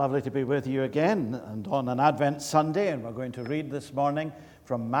Lovely to be with you again and on an Advent Sunday, and we're going to read this morning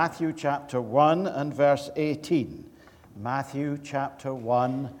from Matthew chapter 1 and verse 18. Matthew chapter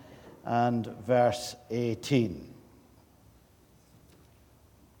 1 and verse 18.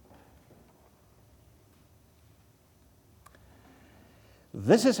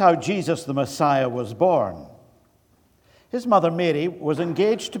 This is how Jesus the Messiah was born. His mother Mary was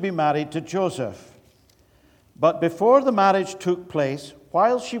engaged to be married to Joseph. But before the marriage took place,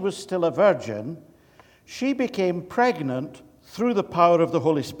 while she was still a virgin, she became pregnant through the power of the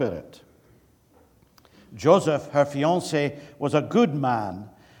Holy Spirit. Joseph, her fiancé, was a good man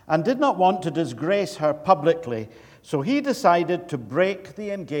and did not want to disgrace her publicly, so he decided to break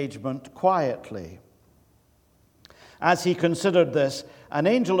the engagement quietly. As he considered this, an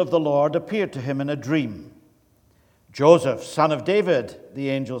angel of the Lord appeared to him in a dream. "Joseph, son of David," the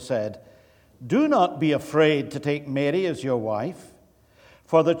angel said, "do not be afraid to take Mary as your wife,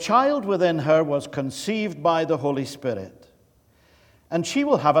 for the child within her was conceived by the Holy Spirit. And she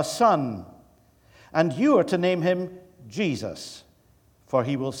will have a son, and you are to name him Jesus, for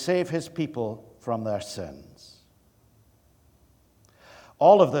he will save his people from their sins."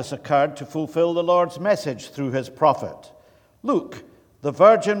 All of this occurred to fulfill the Lord's message through his prophet. "Look, the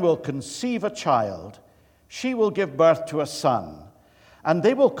virgin will conceive a child. She will give birth to a son, and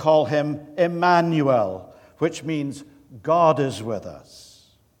they will call him Emmanuel, which means God is with us."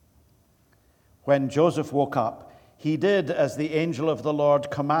 When Joseph woke up, he did as the angel of the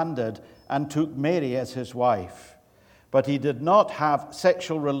Lord commanded and took Mary as his wife. But he did not have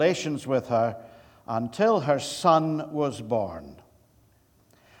sexual relations with her until her son was born.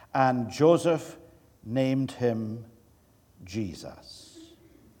 And Joseph named him Jesus.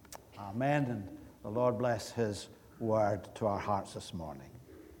 Amen. And the Lord bless his word to our hearts this morning.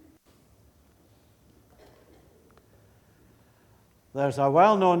 There's a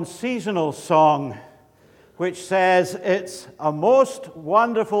well-known seasonal song which says it's a most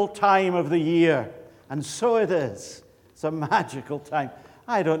wonderful time of the year. And so it is. It's a magical time.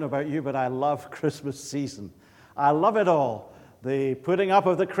 I don't know about you, but I love Christmas season. I love it all. The putting up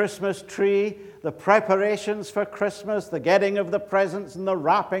of the Christmas tree, the preparations for Christmas, the getting of the presents and the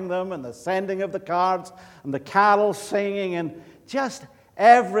wrapping them and the sending of the cards and the carol singing and just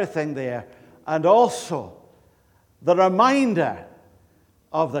everything there. And also the reminder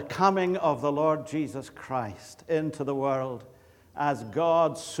of the coming of the Lord Jesus Christ into the world as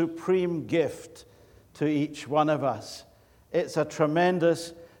God's supreme gift to each one of us. It's a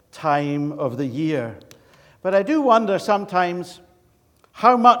tremendous time of the year. But I do wonder sometimes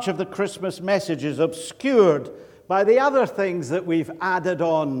how much of the Christmas message is obscured by the other things that we've added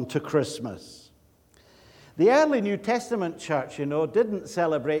on to Christmas. The early New Testament church, didn't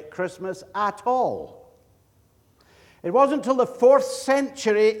celebrate Christmas at all. It wasn't until the 4th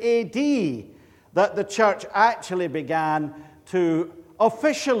century A.D. that the church actually began to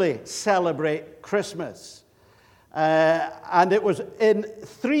officially celebrate Christmas. And it was in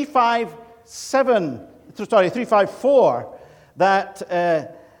 354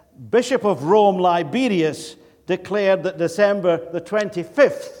 that Bishop of Rome, Liberius, declared that December the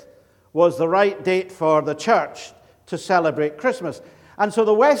 25th was the right date for the church to celebrate Christmas. And so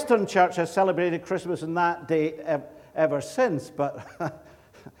the Western church has celebrated Christmas on that date ever since, but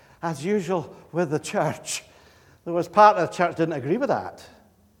as usual with the church, there was part of the church didn't agree with that.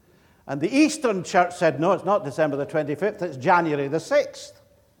 And the Eastern church said, no, it's not December the 25th, it's January the 6th.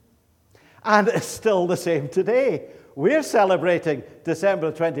 And it's still the same today. We're celebrating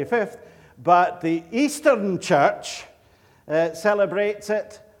December the 25th, but the Eastern church celebrates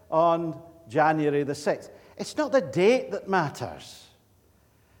it on January the 6th. It's not the date that matters.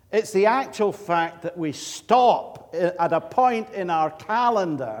 It's the actual fact that we stop at a point in our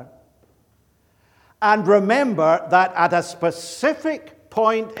calendar and remember that at a specific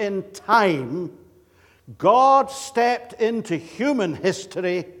point in time, God stepped into human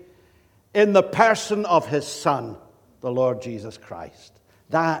history in the person of his Son, the Lord Jesus Christ.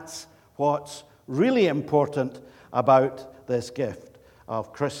 That's what's really important about this gift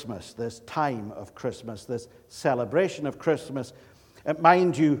of Christmas, this time of Christmas, this celebration of Christmas.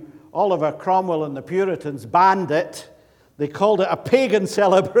 Mind you, Oliver Cromwell and the Puritans banned it. They called it a pagan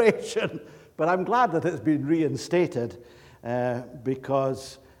celebration. But I'm glad that it's been reinstated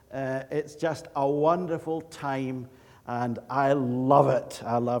because it's just a wonderful time and I love it.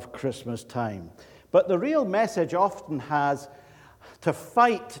 I love Christmas time. But the real message often has to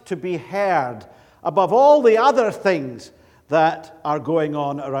fight to be heard above all the other things that are going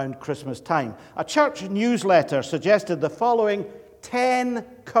on around Christmas time. A church newsletter suggested the following 10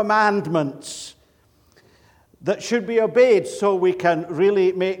 commandments that should be obeyed so we can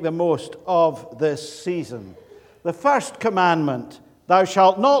really make the most of this season. The first commandment, thou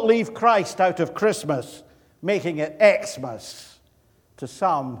shalt not leave Christ out of Christmas, making it Xmas. To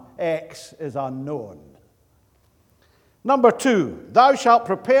some, X is unknown. Number 2, thou shalt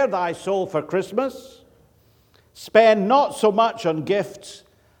prepare thy soul for Christmas. Spend not so much on gifts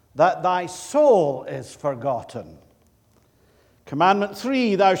that thy soul is forgotten. Commandment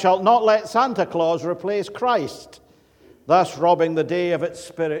 3, thou shalt not let Santa Claus replace Christ, thus robbing the day of its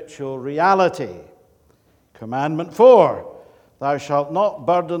spiritual reality. Commandment 4, thou shalt not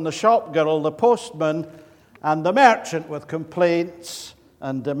burden the shopgirl, the postman, and the merchant with complaints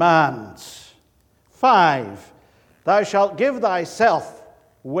and demands. 5, thou shalt give thyself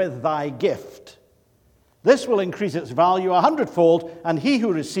with thy gift. This will increase its value 100-fold, and he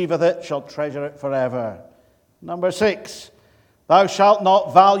who receiveth it shall treasure it forever. Number 6, thou shalt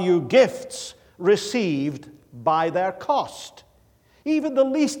not value gifts received by their cost. Even the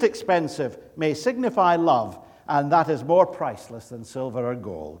least expensive may signify love, and that is more priceless than silver or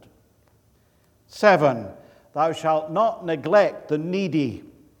gold. 7, thou shalt not neglect the needy.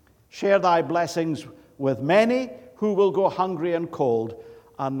 Share thy blessings with many who will go hungry and cold,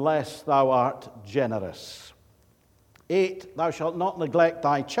 unless thou art generous. 8, thou shalt not neglect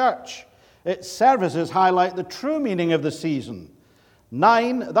thy church. Its services highlight the true meaning of the season.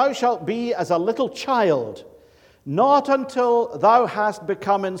 9, thou shalt be as a little child, not until thou hast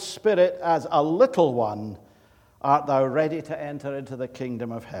become in spirit as a little one art thou ready to enter into the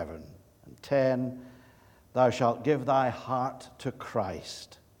kingdom of heaven. And 10, thou shalt give thy heart to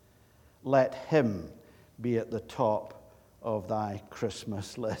Christ. Let him be at the top of thy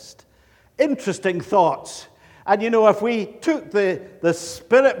Christmas list. Interesting thoughts. And if we took the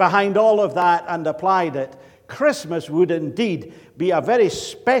spirit behind all of that and applied it, Christmas would indeed be a very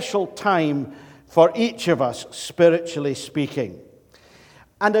special time for each of us, spiritually speaking.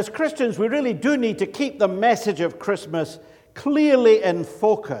 And as Christians, we really do need to keep the message of Christmas clearly in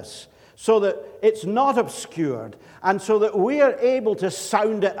focus so that it's not obscured and so that we are able to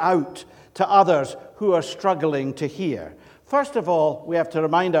sound it out to others who are struggling to hear. First of all, we have to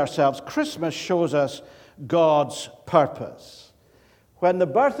remind ourselves, Christmas shows us God's purpose. When the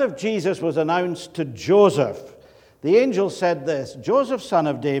birth of Jesus was announced to Joseph, the angel said this, Joseph, son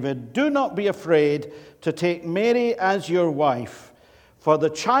of David, do not be afraid to take Mary as your wife, for the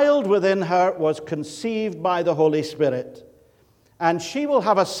child within her was conceived by the Holy Spirit. And she will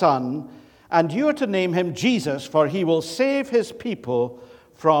have a son, and you are to name him Jesus, for he will save his people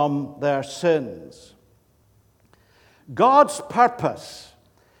from their sins. God's purpose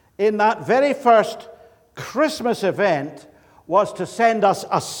in that very first Christmas event was to send us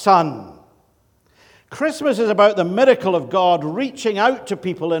a son. Christmas is about the miracle of God reaching out to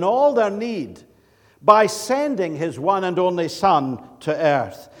people in all their need by sending his one and only Son to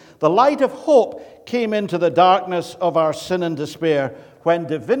earth. The light of hope came into the darkness of our sin and despair when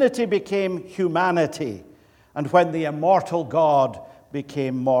divinity became humanity and when the immortal God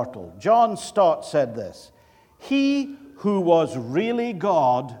became mortal. John Stott said this, he who was really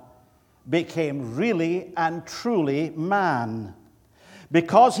God became really and truly man.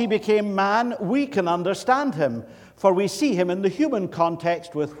 Because he became man, we can understand him, for we see him in the human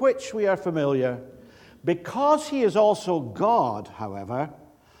context with which we are familiar. Because he is also God, however,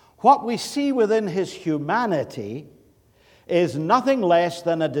 what we see within his humanity is nothing less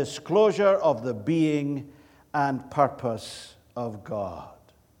than a disclosure of the being and purpose of God.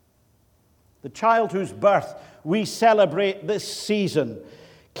 The child whose birth we celebrate this season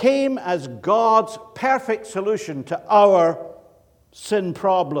came as God's perfect solution to our sin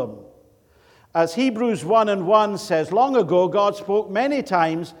problem. As Hebrews 1:1 says, long ago God spoke many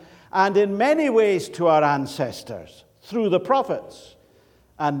times and in many ways to our ancestors through the prophets.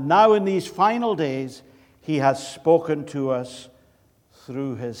 And now in these final days, he has spoken to us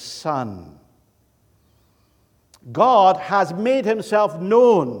through his Son. God has made himself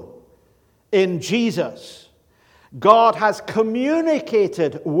known in Jesus. God has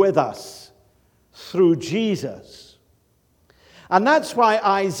communicated with us through Jesus. And that's why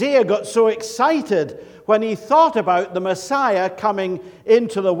Isaiah got so excited when he thought about the Messiah coming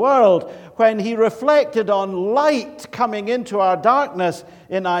into the world, when he reflected on light coming into our darkness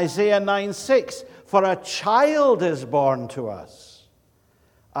in Isaiah 9:6. For a child is born to us,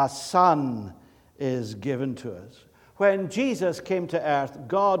 a son is given to us. When Jesus came to earth,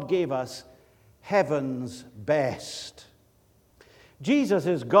 God gave us heaven's best. Jesus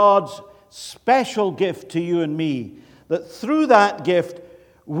is God's special gift to you and me, that through that gift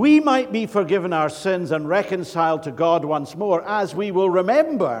we might be forgiven our sins and reconciled to God once more, as we will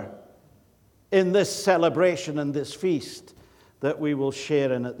remember in this celebration and this feast that we will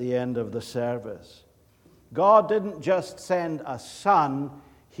share in at the end of the service. God didn't just send a son,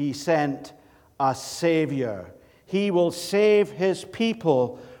 he sent a Savior. He will save his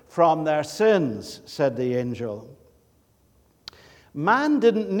people from their sins, said the angel. Man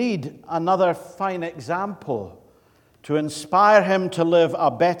didn't need another fine example to inspire him to live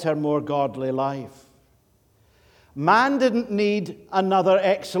a better, more godly life. Man didn't need another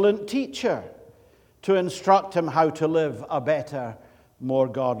excellent teacher to instruct him how to live a better, more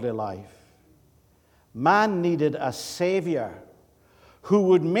godly life. Man needed a Savior who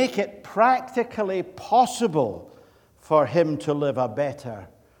would make it practically possible for him to live a better,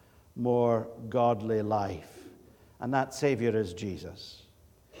 more godly life. And that Savior is Jesus.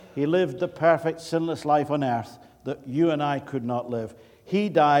 He lived the perfect, sinless life on earth that you and I could not live. He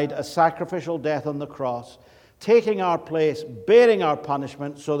died a sacrificial death on the cross, taking our place, bearing our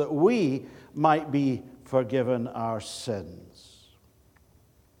punishment, so that we might be forgiven our sins.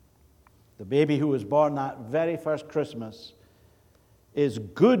 The baby who was born that very first Christmas is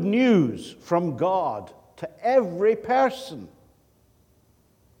good news from God to every person.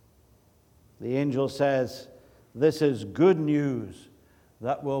 The angel says, this is good news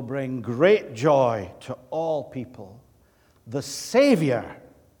that will bring great joy to all people. The Savior,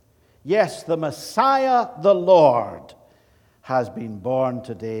 yes, the Messiah, the Lord, has been born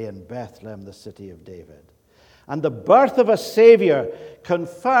today in Bethlehem, the city of David. And the birth of a Savior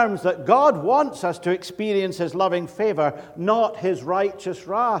confirms that God wants us to experience his loving favor, not his righteous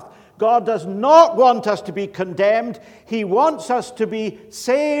wrath. God does not want us to be condemned. He wants us to be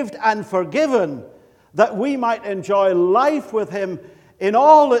saved and forgiven, that we might enjoy life with him in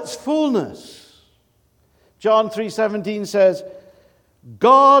all its fullness. John 3:17 says,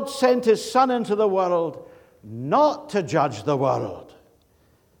 God sent his Son into the world not to judge the world,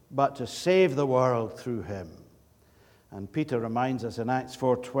 but to save the world through him. And Peter reminds us in Acts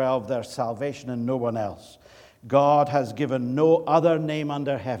 4:12, there's salvation in no one else. God has given no other name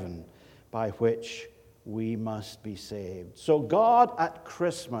under heaven by which we must be saved. So God at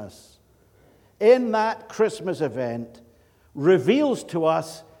Christmas, in that Christmas event, reveals to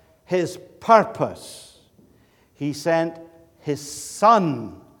us his purpose. He sent his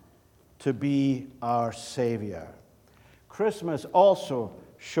Son to be our Savior. Christmas also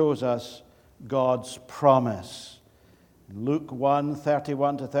shows us God's promise. In Luke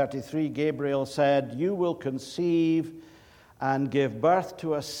 1:31-33, Gabriel said, you will conceive and give birth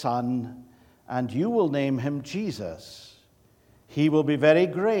to a son, and you will name him Jesus. He will be very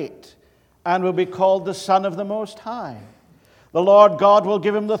great and will be called the Son of the Most High. The Lord God will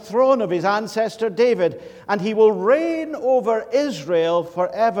give him the throne of his ancestor David, and he will reign over Israel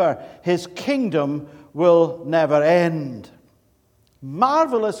forever. His kingdom will never end.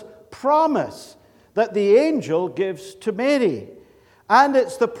 Marvelous promise that the angel gives to Mary. And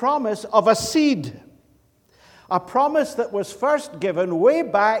it's the promise of a seed. A promise that was first given way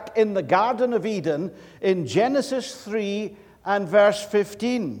back in the Garden of Eden in Genesis 3 and verse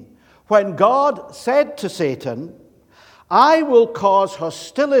 15, when God said to Satan, I will cause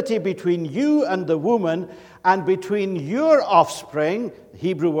hostility between you and the woman, and between your offspring, the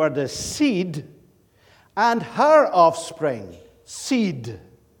Hebrew word is seed, and her offspring, seed.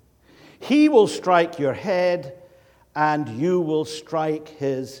 He will strike your head, and you will strike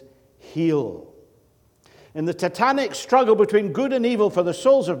his heel. In the titanic struggle between good and evil for the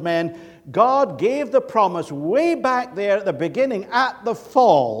souls of men, God gave the promise way back there at the beginning, at the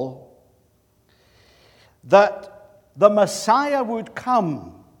fall, that the Messiah would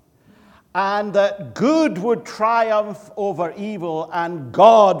come, and that good would triumph over evil, and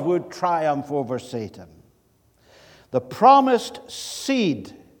God would triumph over Satan. The promised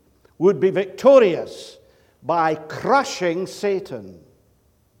seed would be victorious by crushing Satan.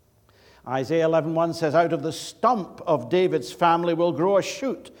 Isaiah 11:1 says, out of the stump of David's family will grow a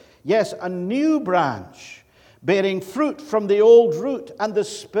shoot, yes, a new branch, bearing fruit from the old root, and the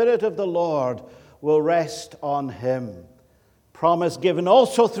Spirit of the Lord will rest on him. Promise given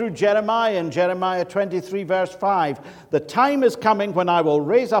also through Jeremiah in Jeremiah 23 verse 5. The time is coming when I will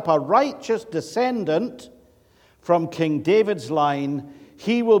raise up a righteous descendant from King David's line.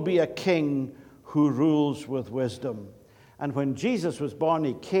 He will be a king who rules with wisdom. And when Jesus was born,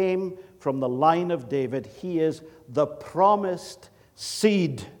 he came from the line of David. He is the promised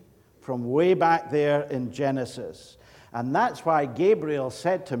seed from way back there in Genesis. And that's why Gabriel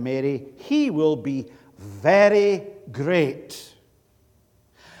said to Mary, he will be very great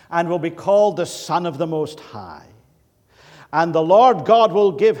and will be called the Son of the Most High. And the Lord God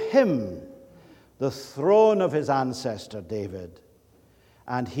will give him the throne of his ancestor David.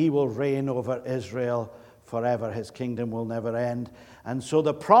 and he will reign over Israel forever. His kingdom will never end. And so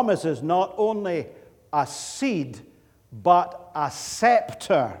the promise is not only a seed, but a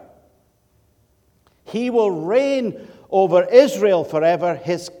scepter. He will reign over Israel forever.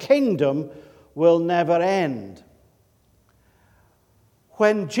 His kingdom will never end.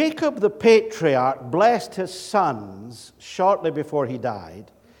 When Jacob the patriarch blessed his sons shortly before he died,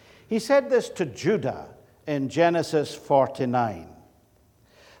 he said this to Judah in Genesis 49.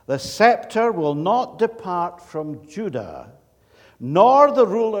 The scepter will not depart from Judah, nor the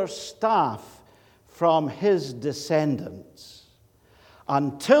ruler's staff from his descendants,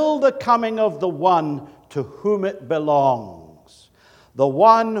 until the coming of the one to whom it belongs, the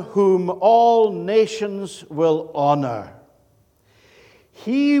one whom all nations will honor.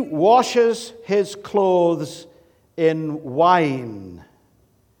 He washes his clothes in wine,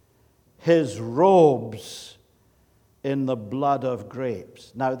 his robes in the blood of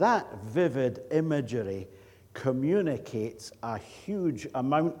grapes. Now that vivid imagery communicates a huge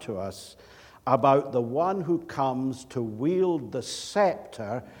amount to us about the one who comes to wield the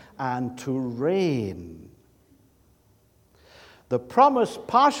scepter and to reign. The promise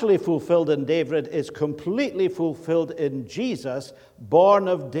partially fulfilled in David is completely fulfilled in Jesus, born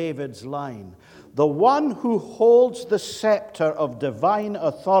of David's line. The one who holds the scepter of divine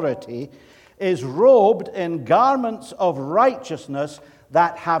authority is robed in garments of righteousness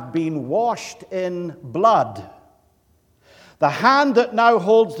that have been washed in blood. The hand that now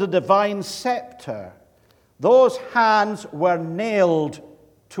holds the divine scepter, those hands were nailed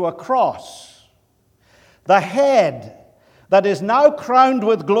to a cross. The head that is now crowned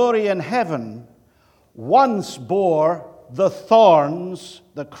with glory in heaven once bore the thorns,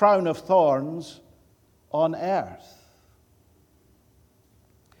 the crown of thorns, on earth.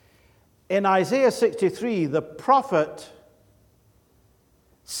 In Isaiah 63, the prophet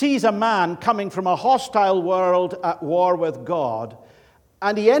sees a man coming from a hostile world at war with God,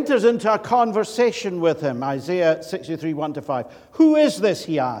 and he enters into a conversation with him. Isaiah 63, 1-5. Who is this,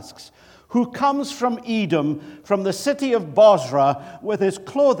 he asks, who comes from Edom, from the city of Bozrah, with his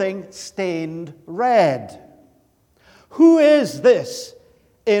clothing stained red? Who is this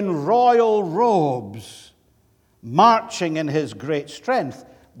in royal robes, marching in his great strength?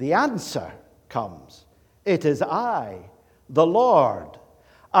 The answer comes. It is I, the Lord,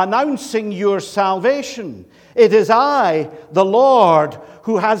 announcing your salvation. It is I, the Lord,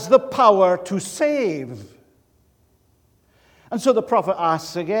 who has the power to save. And so the prophet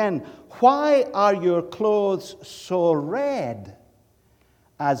asks again, why are your clothes so red,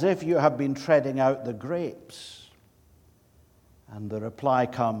 as if you have been treading out the grapes? And the reply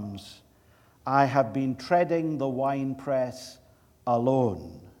comes, I have been treading the winepress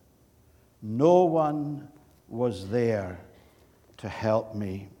alone. No one was there to help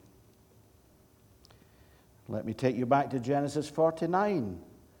me. Let me take you back to Genesis 49,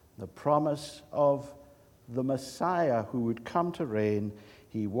 the promise of the Messiah who would come to reign.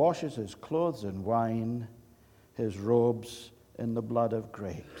 He washes his clothes in wine, his robes in the blood of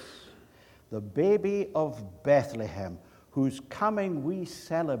grapes. The baby of Bethlehem, whose coming we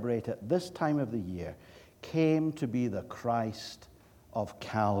celebrate at this time of the year, came to be the Christ of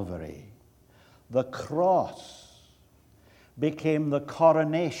Calvary. The cross became the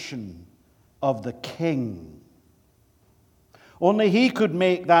coronation of the King. Only he could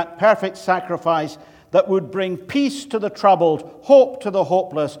make that perfect sacrifice that would bring peace to the troubled, hope to the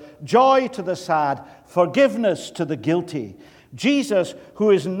hopeless, joy to the sad, forgiveness to the guilty. Jesus,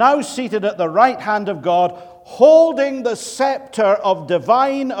 who is now seated at the right hand of God, holding the scepter of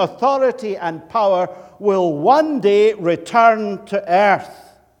divine authority and power, will one day return to earth.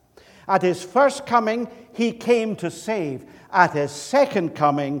 At his first coming, he came to save. At his second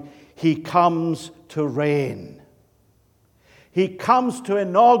coming, he comes to reign. He comes to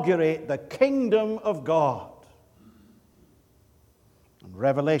inaugurate the kingdom of God. And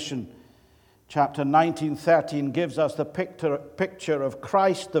Revelation chapter 19:13 gives us the picture of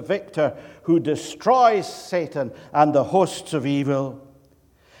Christ the victor who destroys Satan and the hosts of evil.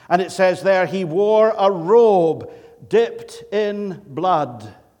 And it says there, he wore a robe dipped in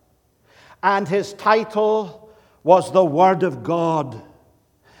blood. And his title was the Word of God.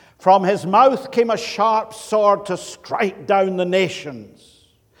 From his mouth came a sharp sword to strike down the nations.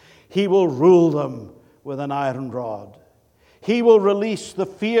 He will rule them with an iron rod. He will release the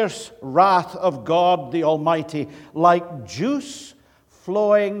fierce wrath of God the Almighty like juice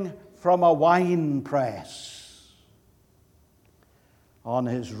flowing from a winepress. On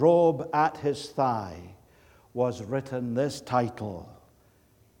his robe at his thigh was written this title,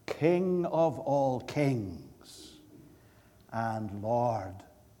 King of all kings and Lord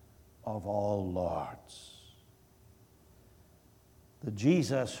of all lords. The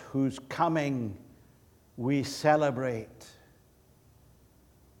Jesus whose coming we celebrate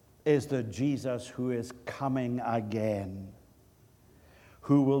is the Jesus who is coming again,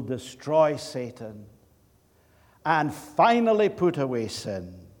 who will destroy Satan and finally put away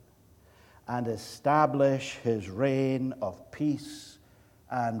sin and establish his reign of peace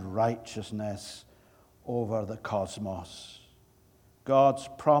and righteousness over the cosmos. God's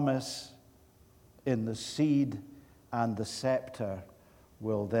promise in the seed and the scepter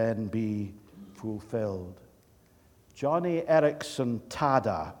will then be fulfilled. Johnny Erickson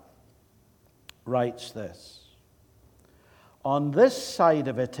Tada writes this: on this side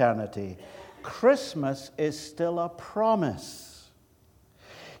of eternity, Christmas is still a promise.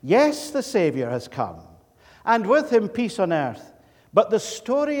 Yes, the Savior has come, and with him peace on earth, but the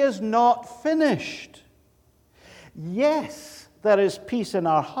story is not finished. Yes, there is peace in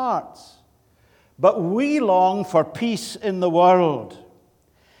our hearts, but we long for peace in the world.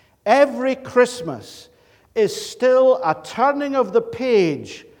 Every Christmas is still a turning of the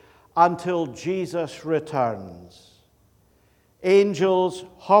page until Jesus returns. Angels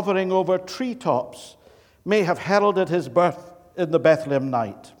hovering over treetops may have heralded his birth in the Bethlehem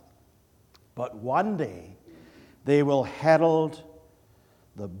night, but one day they will herald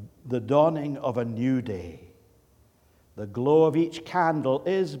the dawning of a new day. The glow of each candle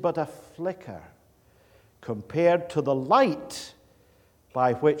is but a flicker compared to the light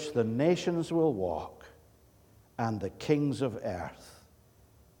by which the nations will walk and the kings of earth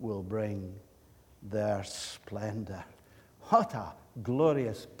will bring their splendor. What a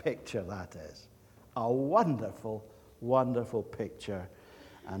glorious picture that is. A wonderful, wonderful picture.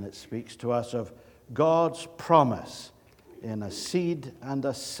 And it speaks to us of God's promise in a seed and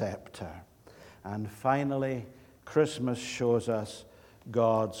a scepter. And finally, Christmas shows us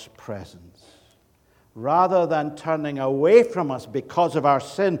God's presence. Rather than turning away from us because of our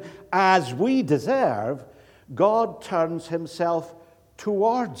sin as we deserve, God turns himself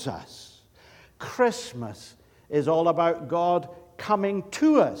towards us. Christmas is all about God coming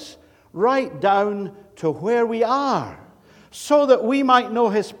to us, right down to where we are, so that we might know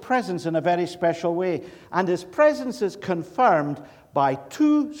his presence in a very special way. And his presence is confirmed by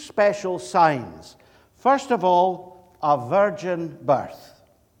two special signs. First of all, a virgin birth.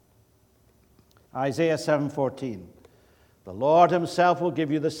 Isaiah 7:14. The Lord himself will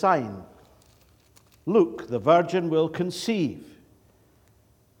give you the sign. Look, the virgin will conceive.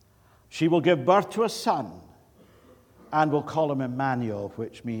 She will give birth to a son and will call him Emmanuel,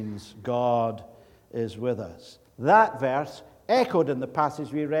 which means God is with us. That verse echoed in the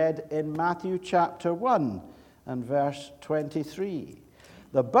passage we read in Matthew chapter 1 and verse 23.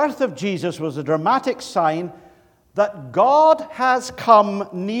 The birth of Jesus was a dramatic sign that God has come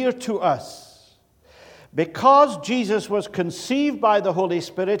near to us. Because Jesus was conceived by the Holy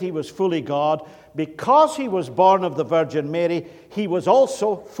Spirit, he was fully God. Because he was born of the Virgin Mary, he was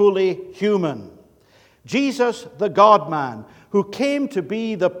also fully human. Jesus, the God-man, who came to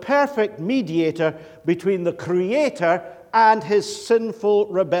be the perfect mediator between the Creator and his sinful,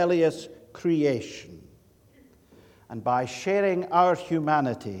 rebellious creation. And by sharing our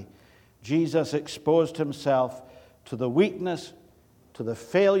humanity, Jesus exposed himself to the weakness, to the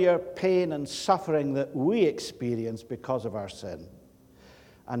failure, pain, and suffering that we experience because of our sin.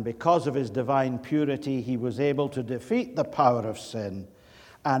 And because of his divine purity, he was able to defeat the power of sin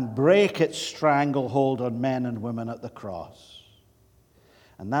and break its stranglehold on men and women at the cross.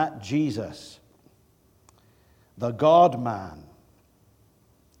 And that Jesus, the God-man,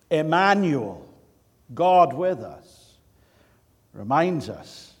 Emmanuel, God with us, reminds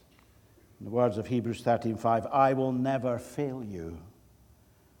us, in the words of Hebrews 13:5, I will never fail you.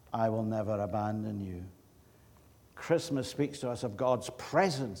 I will never abandon you. Christmas speaks to us of God's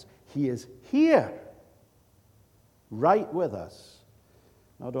presence. He is here, right with us.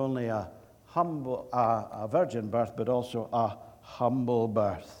 Not only a virgin birth, but also a humble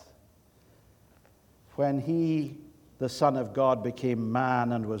birth. When he, the Son of God, became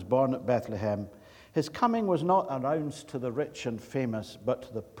man and was born at Bethlehem, his coming was not announced to the rich and famous, but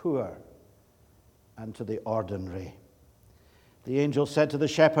to the poor and to the ordinary. The angel said to the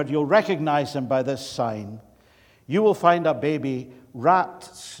shepherd, you'll recognize him by this sign. You will find a baby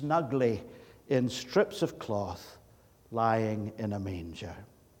wrapped snugly in strips of cloth, lying in a manger.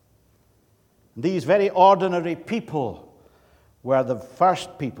 These very ordinary people were the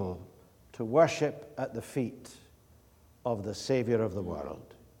first people to worship at the feet of the Savior of the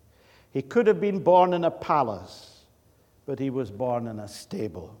world. He could have been born in a palace, but he was born in a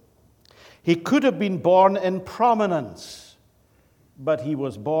stable. He could have been born in prominence, but he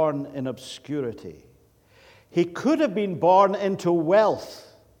was born in obscurity. He could have been born into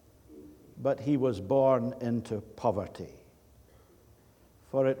wealth, but he was born into poverty.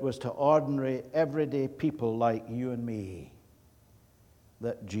 For it was to ordinary, everyday people like you and me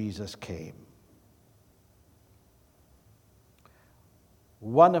that Jesus came.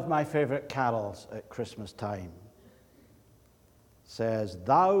 One of my favorite carols at Christmas time says,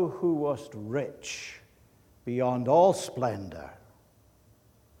 "Thou who wast rich beyond all splendor,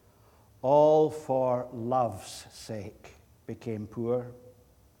 all for love's sake became poor.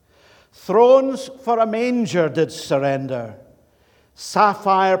 Thrones for a manger did surrender,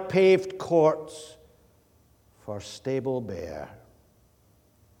 sapphire-paved courts for stable bare.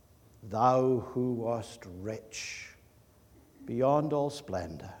 Thou who wast rich beyond all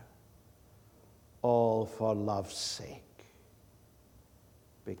splendor, all for love's sake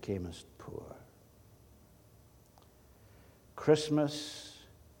becamest poor." Christmas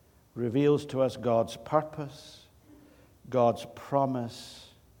reveals to us God's purpose, God's promise,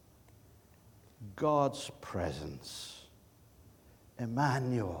 God's presence.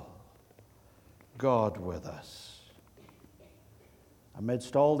 Emmanuel, God with us.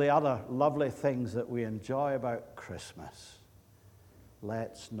 Amidst all the other lovely things that we enjoy about Christmas,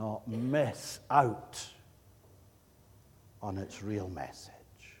 let's not miss out on its real message.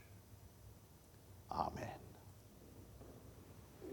 Amen.